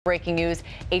Breaking news,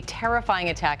 a terrifying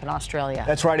attack in Australia.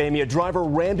 That's right, Amy. A driver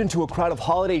rammed into a crowd of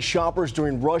holiday shoppers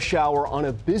during rush hour on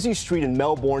a busy street in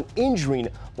Melbourne, injuring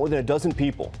more than a dozen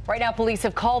people. Right now, police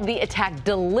have called the attack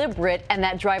deliberate, and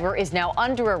that driver is now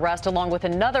under arrest along with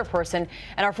another person.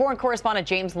 And our foreign correspondent,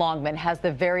 James Longman, has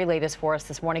the very latest for us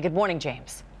this morning. Good morning,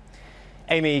 James.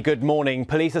 Amy, good morning.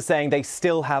 Police are saying they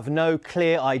still have no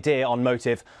clear idea on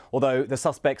motive, although the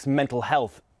suspect's mental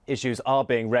health issues are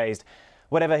being raised.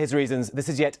 Whatever his reasons, this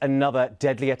is yet another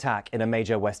deadly attack in a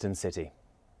major western city.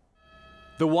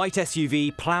 The white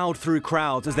SUV ploughed through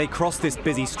crowds as they crossed this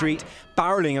busy street,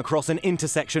 barreling across an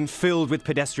intersection filled with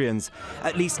pedestrians.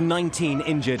 At least 19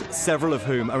 injured, several of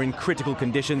whom are in critical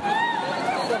condition.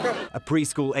 A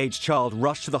preschool-aged child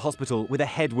rushed to the hospital with a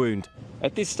head wound.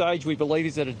 At this stage, we believe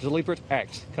it's a deliberate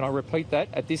act. Can I repeat that?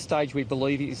 At this stage, we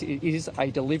believe it is a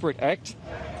deliberate act.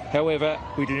 However,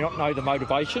 we do not know the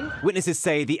motivation. Witnesses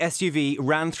say the SUV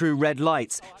ran through red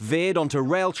lights, veered onto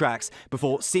rail tracks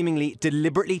before seemingly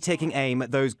deliberately taking aim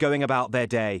at those going about their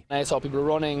day. I saw people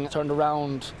running, turned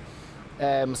around,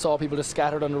 saw people just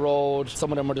scattered on the road.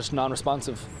 Some of them were just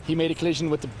non-responsive. He made a collision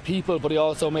with the people, but he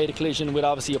also made a collision with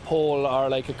obviously a pole or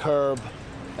like a curb.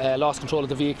 Lost control of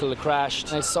the vehicle, it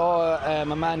crashed. I saw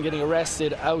a man getting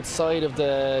arrested outside of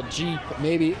the Jeep,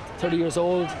 maybe 30 years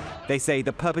old. They say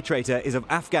the perpetrator is of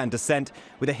Afghan descent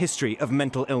with a history of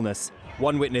mental illness.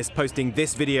 One witness posting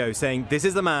this video saying this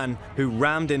is the man who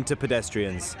rammed into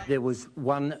pedestrians. There was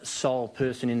one sole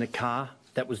person in the car.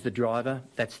 That was the driver.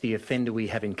 That's the offender we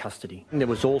have in custody. There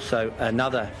was also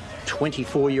another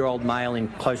 24-year-old male in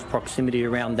close proximity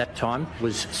around that time,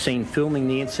 was seen filming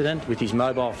the incident with his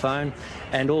mobile phone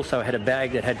and also had a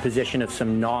bag that had possession of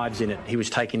some knives in it. He was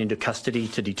taken into custody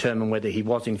to determine whether he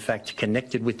was in fact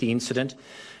connected with the incident.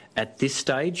 At this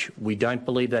stage, we don't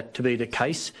believe that to be the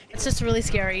case. It's just really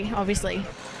scary, obviously.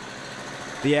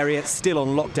 The area still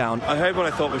on lockdown. I heard what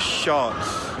I thought was shots.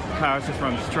 Cars just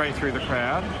run straight through the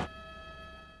crowd.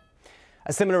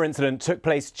 A similar incident took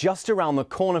place just around the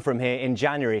corner from here in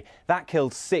January. That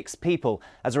killed 6 people.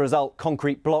 As a result,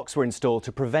 concrete blocks were installed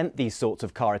to prevent these sorts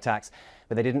of car attacks,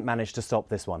 but they didn't manage to stop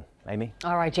this one. Amy?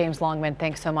 All right, James Longman,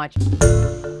 thanks so much.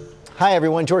 Hi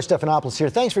everyone, George Stephanopoulos here.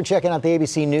 Thanks for checking out the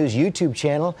ABC News YouTube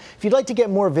channel. If you'd like to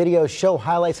get more videos, show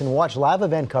highlights, and watch live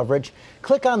event coverage,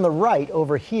 click on the right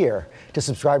over here to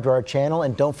subscribe to our channel,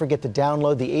 and don't forget to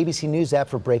download the ABC News app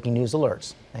for breaking news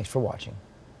alerts. Thanks for watching.